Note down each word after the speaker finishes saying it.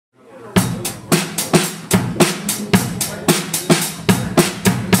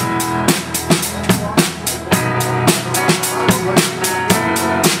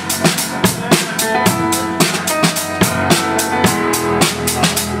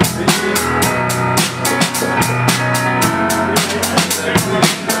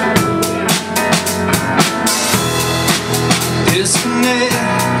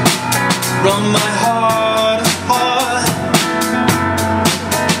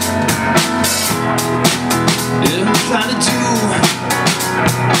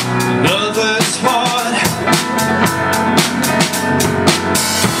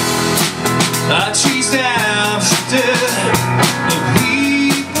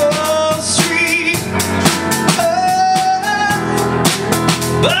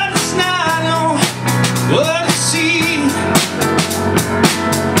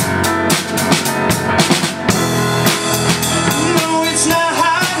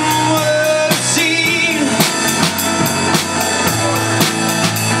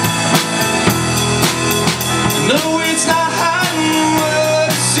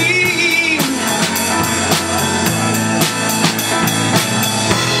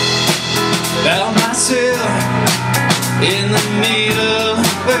hotel in the middle of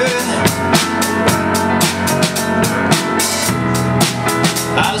earth.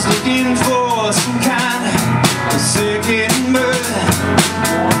 I was looking for some kind of second birth.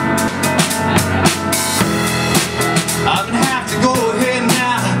 I'm gonna have to go ahead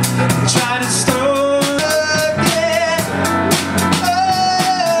now and try to start again.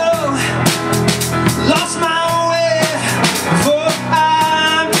 Oh, lost my way before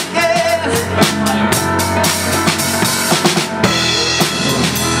I began.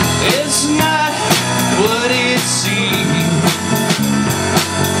 It's not what it seems.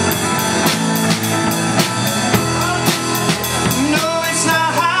 No, it's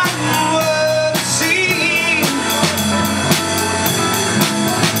not how it seems.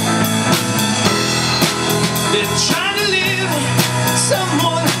 They're trying to live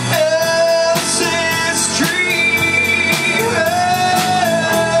someone else's dream,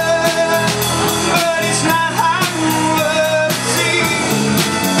 but it's not how it seems.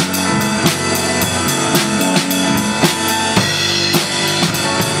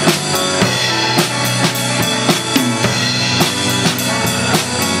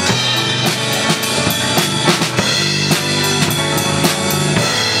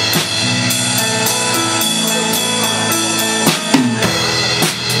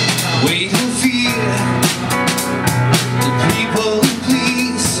 Wait and fear the people who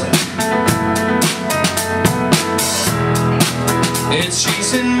please. It's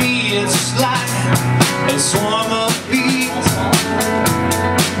chasing me, it's like a swarm of bees.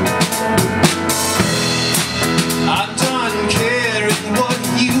 I'm done caring what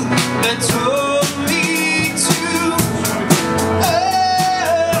you had told me to. Oh,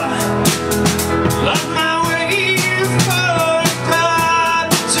 lost my way before I got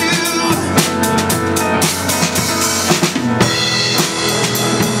to.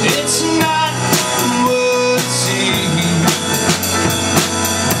 It's not what it seems.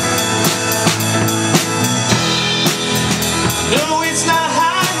 No, it's not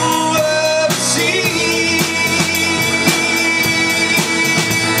how it seems.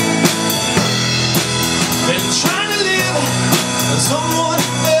 Been trying to live someone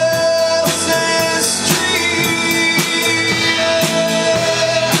else's dream.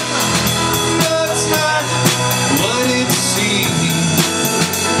 No, it's not what it seems.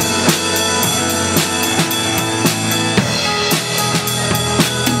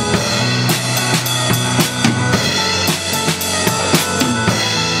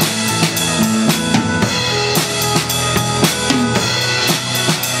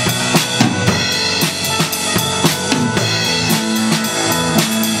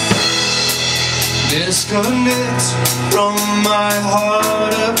 Disconnect from my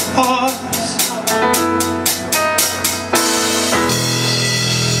heart apart.